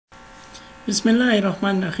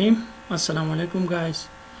Bismillahirrahmanirrahim. Assalamu alaikum guys.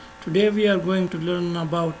 Today we are going to learn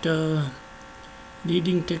about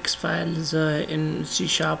reading text files in C#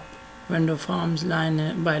 window forms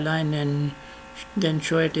line by line and then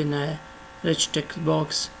show it in a rich text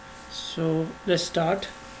box. So let's start.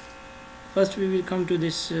 First we will come to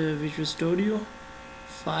this Visual Studio,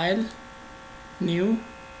 File, New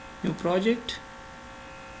project.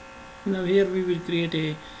 Now here we will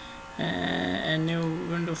create a new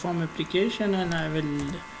window form application, and I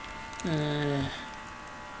will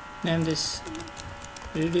name this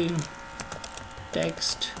reading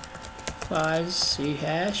text files C#,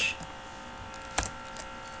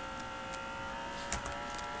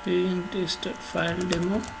 reading text file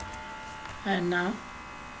demo, and now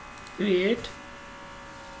create.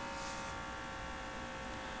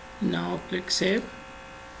 Now click save.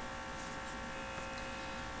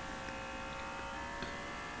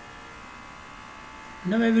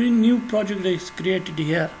 Now every new project is created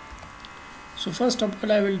here. So first of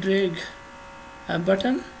all I will drag a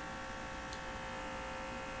button,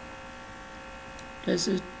 place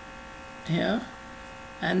it here,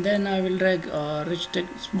 and then I will drag a rich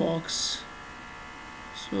text box.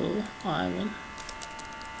 So I will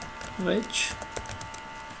rich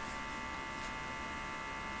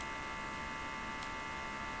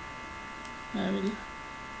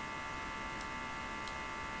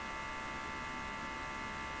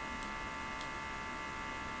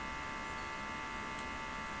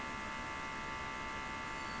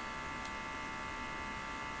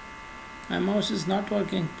my mouse is not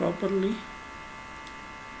working properly.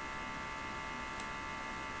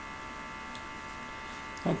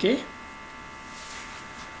 Okay,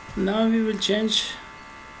 now we will change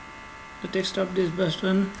the text of this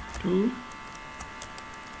button to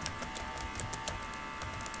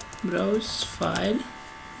browse file.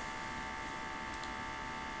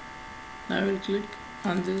 I will click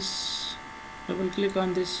on this, double click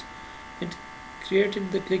on this, it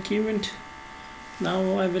created the click event.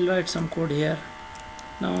 Now I will write some code here.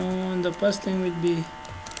 Now the first thing will be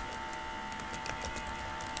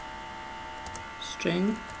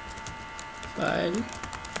string file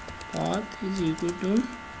path is equal to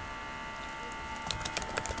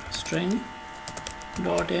string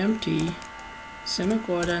dot empty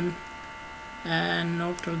semicolon, and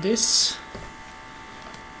after this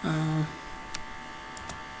I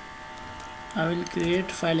will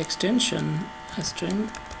create file extension a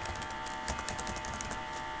string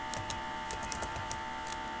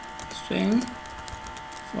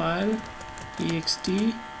file text,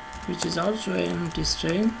 which is also an empty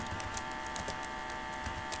string.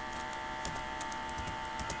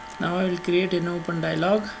 Now I will create an open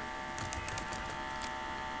dialog.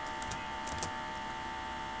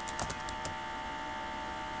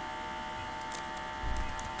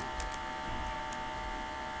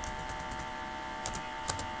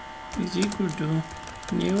 Is equal to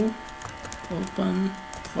new open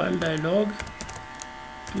file dialog,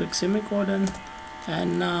 click semicolon,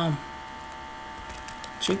 and now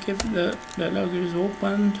check if the dialog is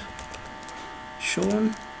opened. Show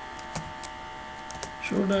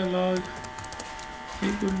dialog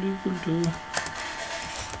equal to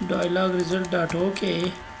dialog result dot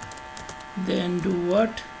OK. Then do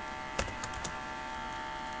what?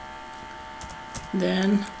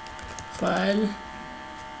 Then file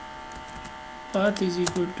path is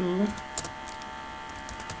equal to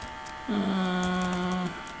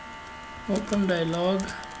open dialog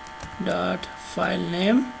dot file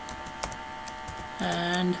name,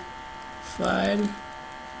 and file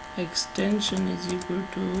extension is equal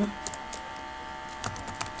to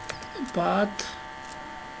path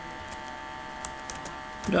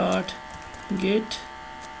dot get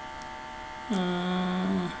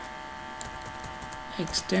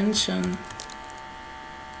extension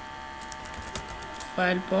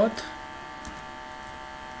file path.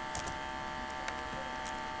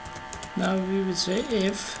 Now we will say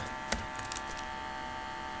if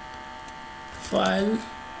file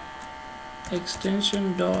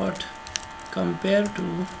extension dot compare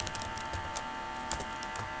to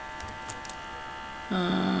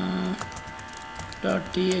dot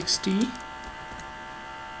txt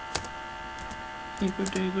equal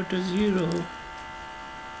to 0,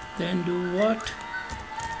 then do what?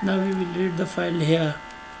 Now we will read the file here.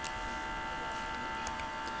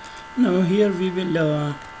 Now here we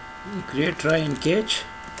will create try and catch.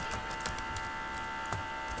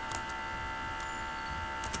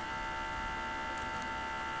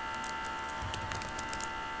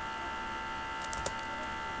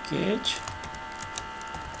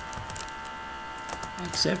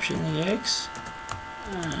 exception ex,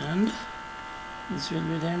 and This will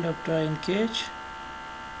be the end of try and catch.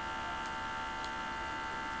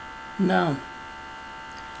 Now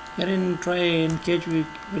here in try and catch we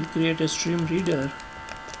will create a stream reader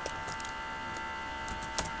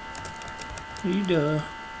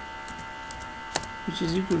which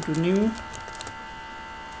is equal to new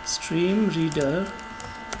stream reader.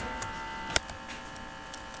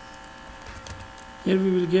 Here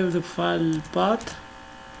we will give the file path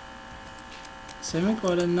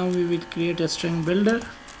semicolon. Now we will create a string builder.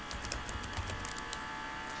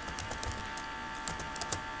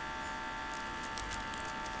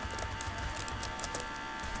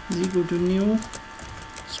 Is equal to new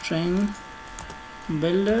string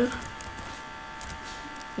builder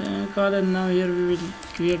semicolon. Now here we will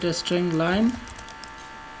create a string line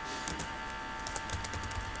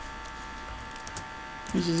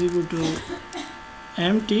which is equal to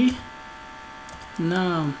empty.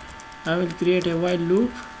 Now I will create a while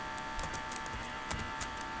loop.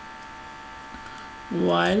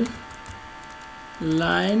 While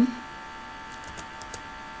line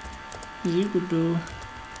is equal to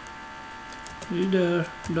reader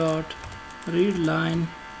dot read line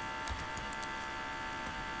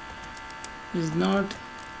is not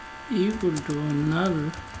equal to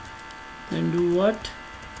null, then do what?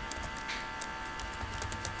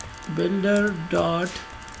 Builder dot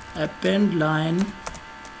append line,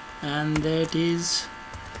 and that is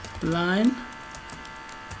line.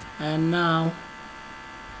 And now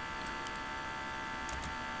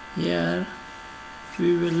here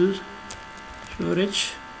we will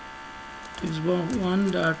storage text box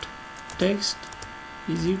 1 dot text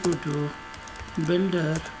is equal to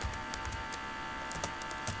builder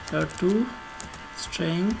dot to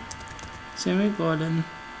string semicolon.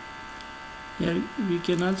 Here we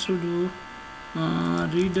can also do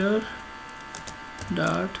reader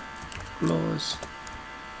dot close.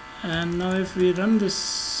 And now if we run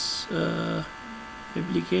this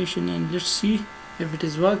application and let's see if it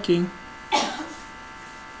is working.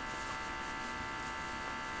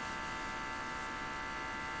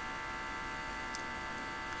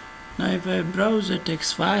 Now if I browse a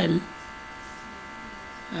text file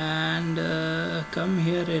and come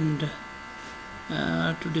here and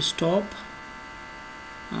to desktop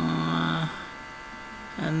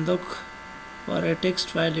and look for a text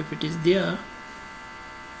file, if it is there,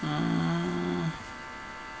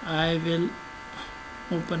 I will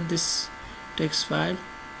open this text file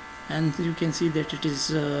and you can see that it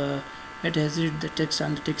is it has read the text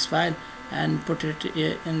on the text file and put it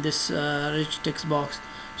in this rich text box.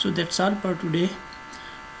 So that's all for today.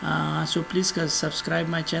 So please subscribe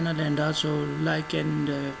my channel and also like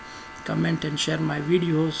and comment and share my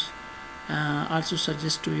videos. Also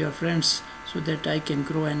suggest to your friends so that I can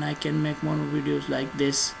grow and I can make more videos like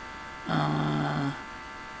this.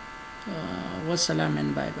 Wassalam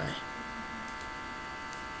and bye bye.